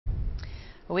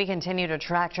We continue to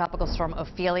track Tropical Storm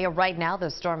Ophelia. Right now,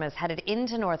 the storm is headed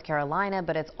into North Carolina,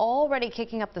 but it's already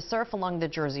kicking up the surf along the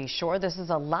Jersey Shore. This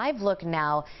is a live look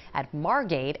now at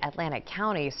Margate, Atlantic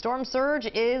County. Storm surge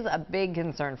is a big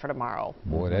concern for tomorrow.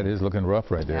 Boy, that is looking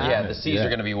rough right there. Yeah, the seas are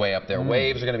going to be way up there.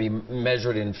 Waves are going to be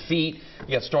measured in feet.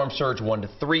 You got storm surge 1 to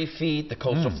 3 feet, the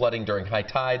coastal flooding during high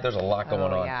tide. There's a lot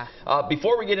going on. Yeah.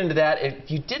 Before we get into that,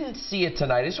 if you didn't see it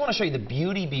tonight, I just want to show you the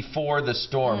beauty before the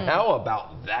storm. How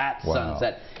about that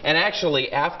sunset? And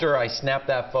actually, after I snapped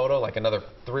that photo, like another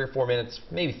 3 or 4 minutes,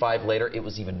 maybe 5 later, it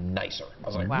was even nicer. I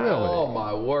was like, oh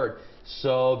my word.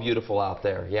 So beautiful out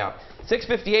there. Yeah.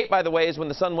 6:58, by the way, is when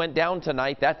the sun went down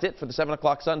tonight. That's it for the 7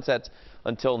 o'clock sunsets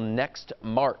until next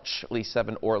March, at least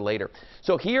 7 or later.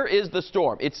 So here is the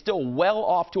storm. It's still well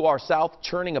off to our south,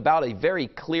 churning about a very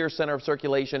clear center of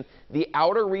circulation. The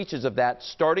outer reaches of that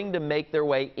starting to make their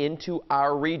way into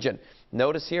our region.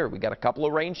 Notice here, we got a couple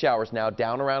of rain showers now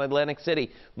down around Atlantic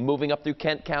City, moving up through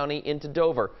Kent County into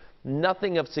Dover.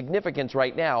 Nothing of significance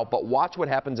right now, but watch what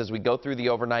happens as we go through the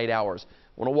overnight hours.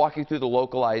 I want to walk you through the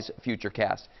localized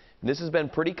futurecast. This has been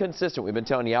pretty consistent. We've been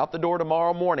telling you out the door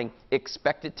tomorrow morning,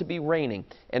 expect it to be raining.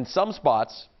 And some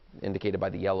spots, indicated by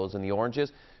the yellows and the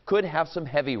oranges, could have some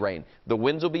heavy rain. The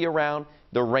winds will be around,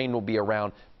 the rain will be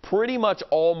around pretty much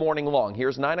all morning long.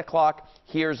 Here's 9 o'clock,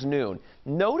 here's noon.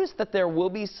 Notice that there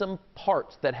will be some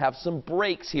parts that have some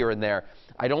breaks here and there.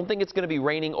 I don't think it's going to be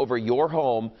raining over your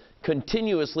home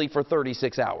continuously for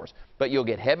 36 hours. But you'll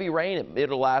get heavy rain,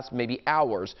 it'll last maybe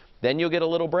hours. Then you'll get a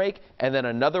little break, and then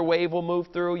another wave will move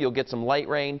through. You'll get some light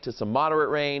rain to some moderate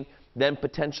rain, then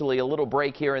potentially a little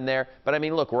break here and there. But I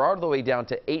mean, look, we're all the way down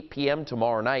to 8 p.m.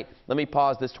 tomorrow night. Let me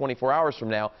pause this 24 hours from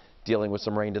now, dealing with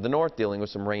some rain to the north, dealing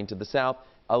with some rain to the south.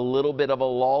 A little bit of a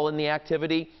lull in the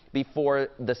activity before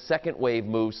the second wave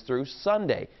moves through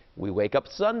Sunday. We wake up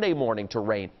Sunday morning to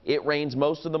rain. It rains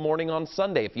most of the morning on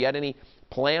Sunday. If you had any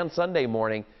planned Sunday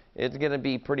morning, it's going to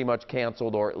be pretty much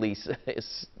canceled or at least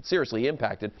seriously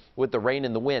impacted with the rain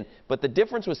and the wind. But the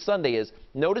difference with Sunday is,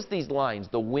 notice these lines,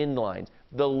 the wind lines.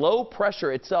 The low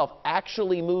pressure itself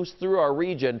actually moves through our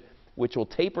region, which will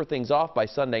taper things off by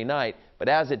Sunday night. But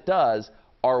as it does,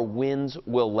 our winds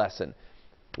will lessen.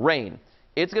 Rain.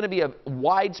 It's going to be a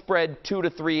widespread 2 to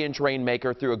 3 inch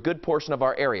rainmaker through a good portion of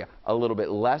our area. A little bit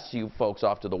less, you folks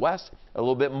off to the west. A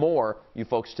little bit more, you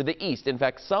folks to the east. In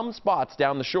fact, some spots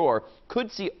down the shore could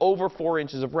see over 4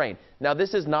 inches of rain. Now,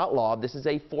 this is not law. This is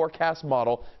a forecast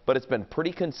model, but it's been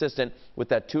pretty consistent with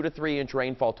that 2 to 3 inch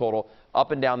rainfall total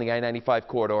up and down the I-95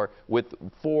 corridor with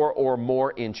 4 or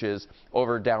more inches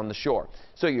over down the shore.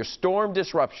 So your storm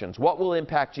disruptions, what will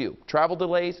impact you? Travel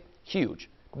delays, huge.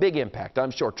 Big impact,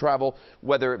 I'm sure. Travel,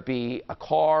 whether it be a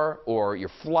car or your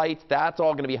flight, that's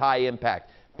all going to be high impact.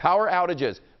 Power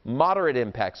outages, moderate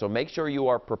impact. So make sure you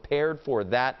are prepared for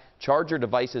that. Charge your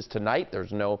devices tonight.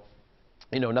 There's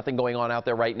nothing going on out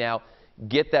there right now.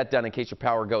 Get that done in case your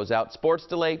power goes out. Sports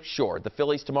delay, sure. The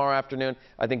Phillies tomorrow afternoon,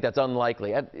 I think that's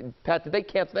unlikely. Pat, did they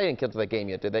cancel? They didn't cancel that game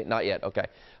yet, did they? Not yet. Okay.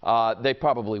 They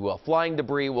probably will. Flying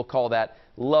debris, we'll call that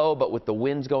low, but with the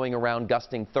winds going around,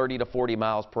 gusting 30 to 40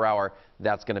 miles per hour,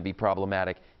 that's going to be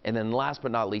problematic. And then last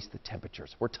but not least, the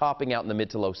temperatures. We're topping out in the mid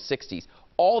to low 60s.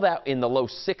 All that in the low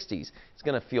 60s. It's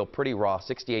going to feel pretty raw.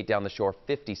 68 down the shore,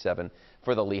 57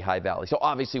 for the Lehigh Valley. So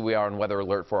obviously we are on weather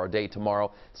alert for our day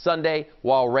tomorrow. Sunday,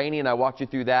 while rainy, and I walked you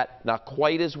through that, not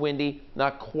quite as windy,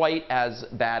 not quite as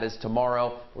bad as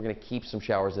tomorrow. We're going to keep some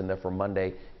showers in there for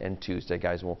Monday and Tuesday,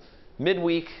 guys.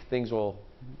 Midweek, things will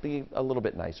be a little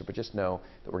bit nicer, but just know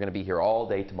that we're going to be here all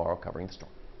day tomorrow covering the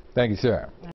storm. Thank you, sir.